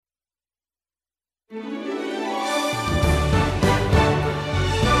People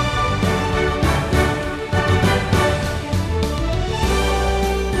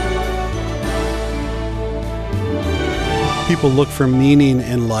look for meaning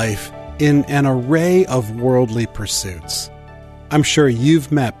in life in an array of worldly pursuits. I'm sure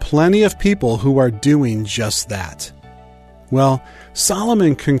you've met plenty of people who are doing just that. Well,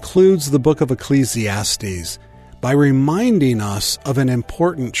 Solomon concludes the book of Ecclesiastes by reminding us of an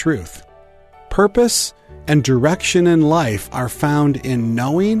important truth. Purpose and direction in life are found in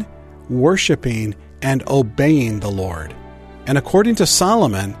knowing, worshiping, and obeying the Lord. And according to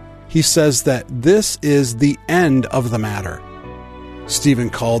Solomon, he says that this is the end of the matter. Stephen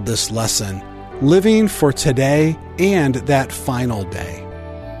called this lesson living for today and that final day.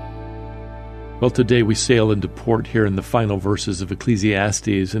 Well, today we sail into port here in the final verses of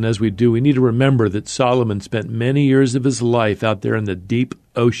Ecclesiastes, and as we do, we need to remember that Solomon spent many years of his life out there in the deep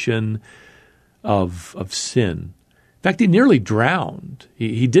ocean of sin. In fact, he nearly drowned.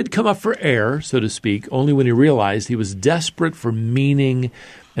 He did come up for air, so to speak, only when he realized he was desperate for meaning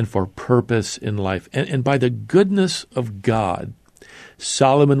and for purpose in life. And by the goodness of God,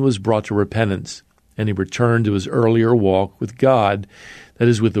 Solomon was brought to repentance, and he returned to his earlier walk with God, that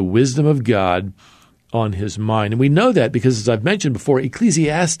is, with the wisdom of God on his mind. And we know that because, as I've mentioned before,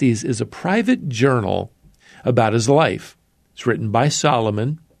 Ecclesiastes is a private journal about his life. It's written by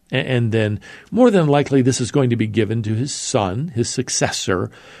Solomon, and then more than likely this is going to be given to his son, his successor,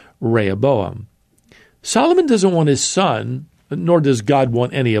 Rehoboam. Solomon doesn't want his son, nor does God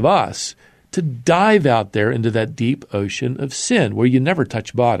want any of us, to dive out there into that deep ocean of sin where you never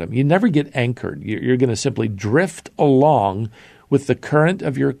touch bottom. You never get anchored. You're going to simply drift along with the current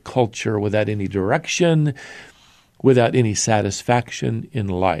of your culture without any direction, without any satisfaction in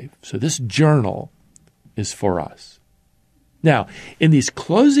life. So this journal is for us. Now, in these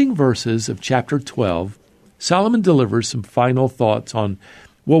closing verses of chapter 12, Solomon delivers some final thoughts on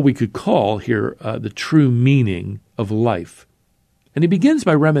what we could call here the true meaning of life. And he begins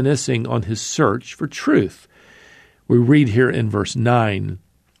by reminiscing on his search for truth. We read here in verse 9,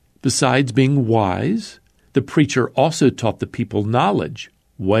 "Besides being wise, the preacher also taught the people knowledge,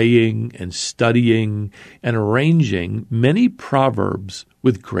 weighing and studying and arranging many proverbs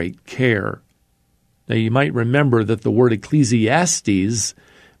with great care." Now you might remember that the word Ecclesiastes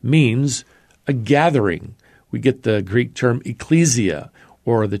means a gathering. We get the Greek term ecclesia,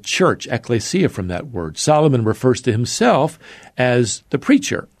 or the church, ecclesia, from that word. Solomon refers to himself as the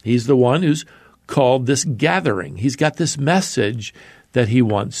preacher. He's the one who's called this gathering. He's got this message that he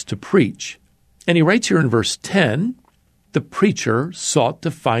wants to preach. And he writes here in verse 10, "The preacher sought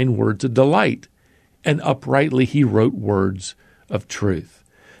to find words of delight, and uprightly he wrote words of truth."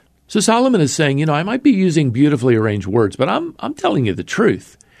 So Solomon is saying, I might be using beautifully arranged words, but I'm telling you the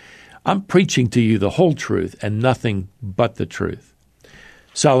truth. I'm preaching to you the whole truth and nothing but the truth.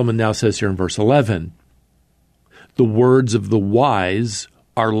 Solomon now says here in verse 11, "The words of the wise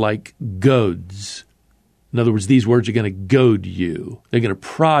are like goads." In other words, these words are going to goad you. They're going to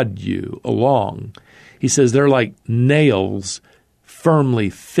prod you along. He says they're like nails firmly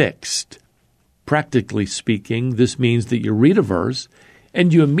fixed. Practically speaking, this means that you read a verse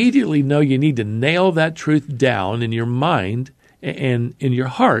and you immediately know you need to nail that truth down in your mind and in your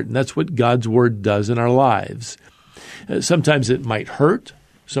heart. And that's what God's Word does in our lives. Sometimes it might hurt.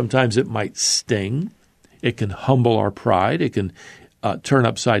 Sometimes it might sting. It can humble our pride. It can turn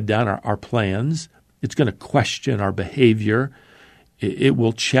upside down our plans. It's going to question our behavior. It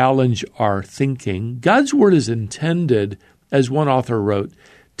will challenge our thinking. God's Word is intended, as one author wrote,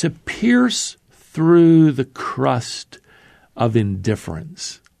 to pierce through the crust of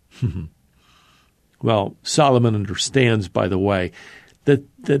indifference. Well, Solomon understands, by the way, that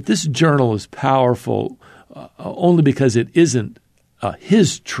this journal is powerful only because it isn't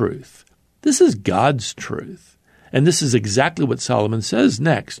his truth. This is God's truth. And this is exactly what Solomon says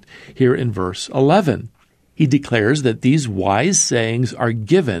next here in verse 11. He declares that these wise sayings are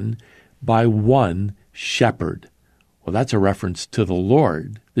given by one shepherd. Well, that's a reference to the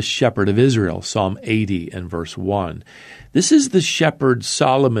Lord, the shepherd of Israel, Psalm 80 and verse 1. This is the shepherd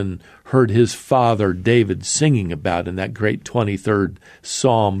Solomon heard his father David singing about in that great 23rd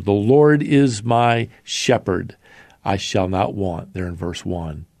Psalm. "The Lord is my shepherd, I shall not want," there in verse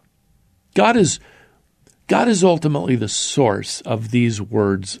 1. God is ultimately the source of these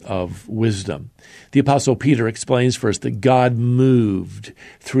words of wisdom. The Apostle Peter explains for us that God moved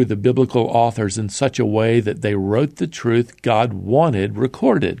through the biblical authors in such a way that they wrote the truth God wanted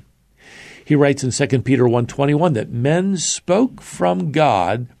recorded. He writes in 2 Peter 1:21 that men spoke from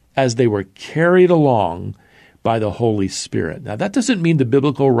God as they were carried along by the Holy Spirit. Now, that doesn't mean the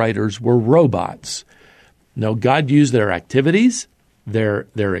biblical writers were robots. No, God used their activities, their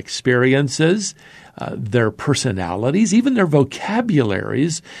experiences, their personalities, even their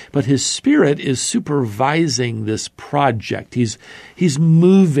vocabularies, but His Spirit is supervising this project. He's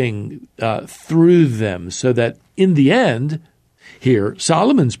moving through them so that in the end, here,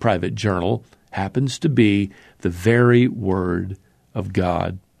 Solomon's private journal happens to be the very Word of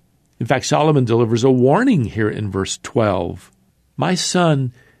God. In fact, Solomon delivers a warning here in verse 12. My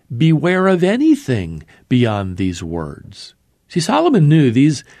son, beware of anything beyond these words. See, Solomon knew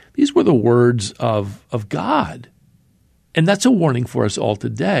these were the words of God. And that's a warning for us all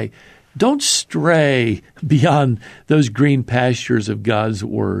today. Don't stray beyond those green pastures of God's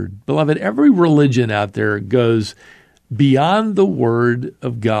Word. Beloved, every religion out there goes beyond the Word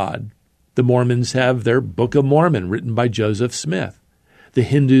of God. The Mormons have their Book of Mormon written by Joseph Smith. The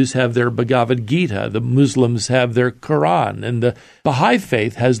Hindus have their Bhagavad Gita. The Muslims have their Quran. And the Baha'i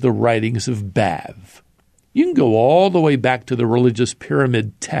faith has the writings of Bav. You can go all the way back to the religious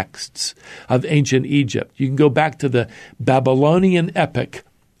pyramid texts of ancient Egypt. You can go back to the Babylonian epic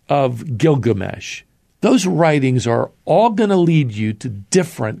of Gilgamesh. Those writings are all going to lead you to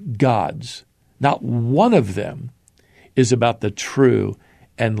different gods. Not one of them is about the true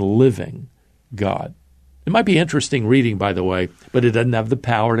and living God. It might be interesting reading, by the way, but it doesn't have the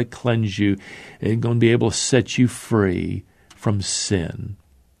power to cleanse you. It's going to be able to set you free from sin.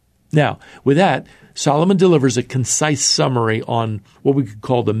 Now, with that, Solomon delivers a concise summary on what we could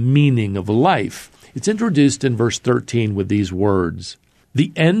call the meaning of life. It's introduced in verse 13 with these words,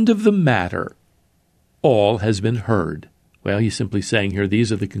 the end of the matter, all has been heard. Well, he's simply saying here,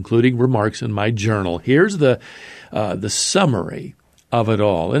 these are the concluding remarks in my journal. Here's the summary of it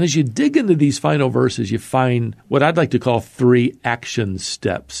all. And as you dig into these final verses, you find what I'd like to call 3 action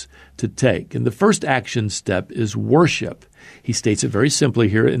steps to take. And the first action step is worship. He states it very simply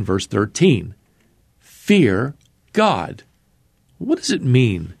here in verse 13. Fear God. What does it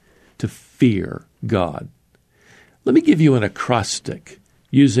mean to fear God? Let me give you an acrostic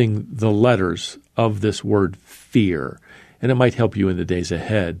using the letters of this word fear, and it might help you in the days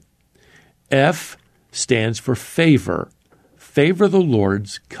ahead. F stands for favor. Favor the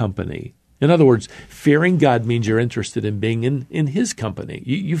Lord's company. In other words, fearing God means you're interested in being in His company.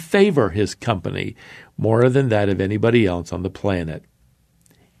 You favor His company more than that of anybody else on the planet.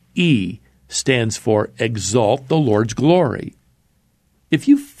 E stands for exalt the Lord's glory. If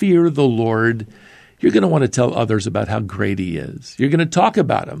you fear the Lord, you're going to want to tell others about how great He is. You're going to talk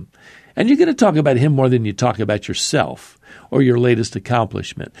about Him. And you're going to talk about Him more than you talk about yourself or your latest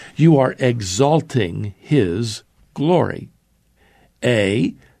accomplishment. You are exalting His glory.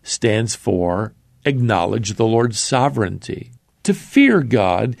 A stands for acknowledge the Lord's sovereignty. To fear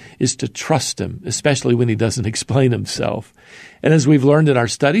God is to trust Him, especially when He doesn't explain Himself. And as we've learned in our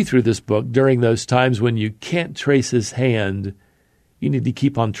study through this book, during those times when you can't trace His hand, you need to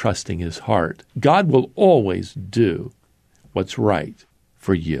keep on trusting His heart. God will always do what's right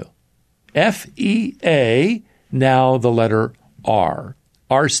for you. F-E-A, now the letter R.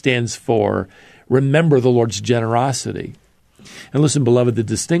 R stands for remember the Lord's generosity. And listen, beloved, the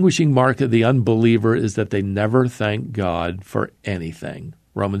distinguishing mark of the unbeliever is that they never thank God for anything.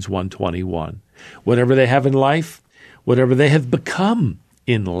 Romans 1:21. Whatever they have in life, whatever they have become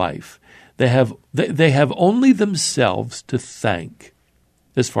in life, they have only themselves to thank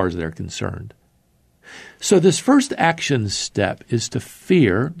as far as they're concerned. So this first action step is to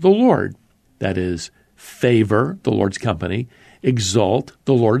fear the Lord. That is, favor the Lord's company, exalt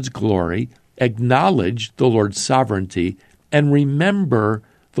the Lord's glory, acknowledge the Lord's sovereignty, and remember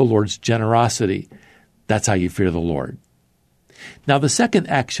the Lord's generosity. That's how you fear the Lord. Now, the second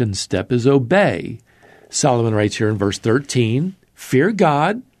action step is obey. Solomon writes here in verse 13, fear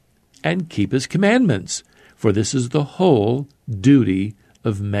God and keep His commandments, for this is the whole duty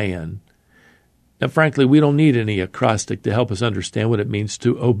of man. Now, frankly, we don't need any acrostic to help us understand what it means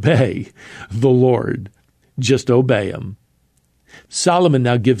to obey the Lord. Just obey Him. Solomon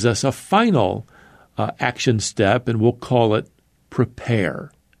now gives us a final action step, and we'll call it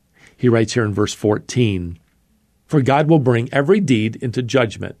prepare. He writes here in verse 14, for God will bring every deed into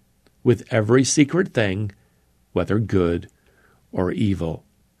judgment with every secret thing, whether good or evil.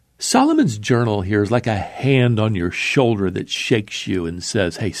 Solomon's journal here is like a hand on your shoulder that shakes you and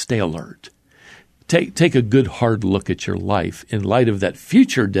says, hey, stay alert. Take a good hard look at your life in light of that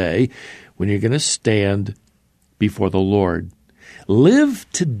future day when you're going to stand before the Lord. Live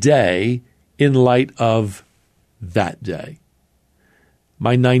today in light of that day.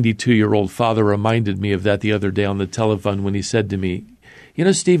 My 92-year-old father reminded me of that the other day on the telephone when he said to me, you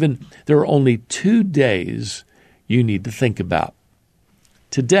know, Stephen, there are only 2 days you need to think about.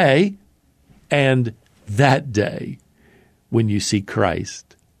 Today and that day when you see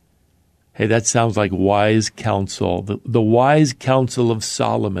Christ. Hey, that sounds like wise counsel, the wise counsel of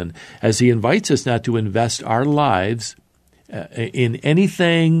Solomon, as he invites us now to invest our lives in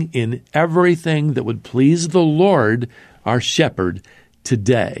anything, in everything that would please the Lord, our shepherd,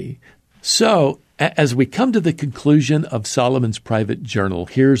 today. So, as we come to the conclusion of Solomon's private journal,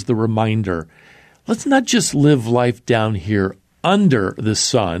 here's the reminder. Let's not just live life down here under the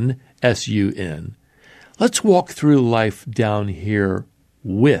sun, S-U-N. Let's walk through life down here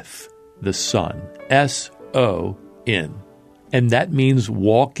with the Son, S-O-N. And that means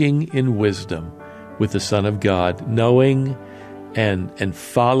walking in wisdom with the Son of God, knowing and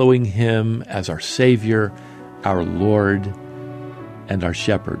following Him as our Savior, our Lord, and our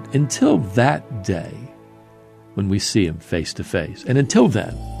Shepherd, until that day when we see Him face to face. And until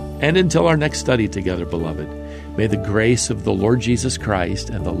then, and until our next study together, beloved, may the grace of the Lord Jesus Christ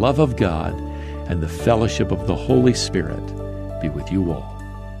and the love of God and the fellowship of the Holy Spirit be with you all.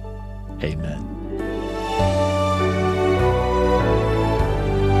 Amen.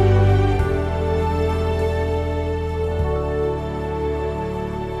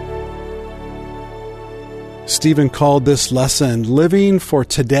 Stephen called this lesson Living for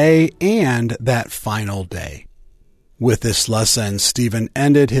Today and That Final Day. With this lesson, Stephen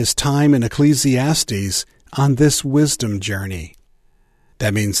ended his time in Ecclesiastes on this wisdom journey.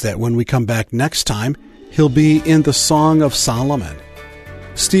 That means that when we come back next time, he'll be in the Song of Solomon.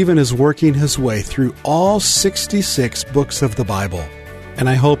 Stephen is working his way through all 66 books of the Bible, and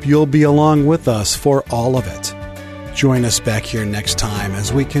I hope you'll be along with us for all of it. Join us back here next time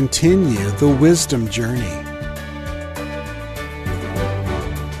as we continue the wisdom journey.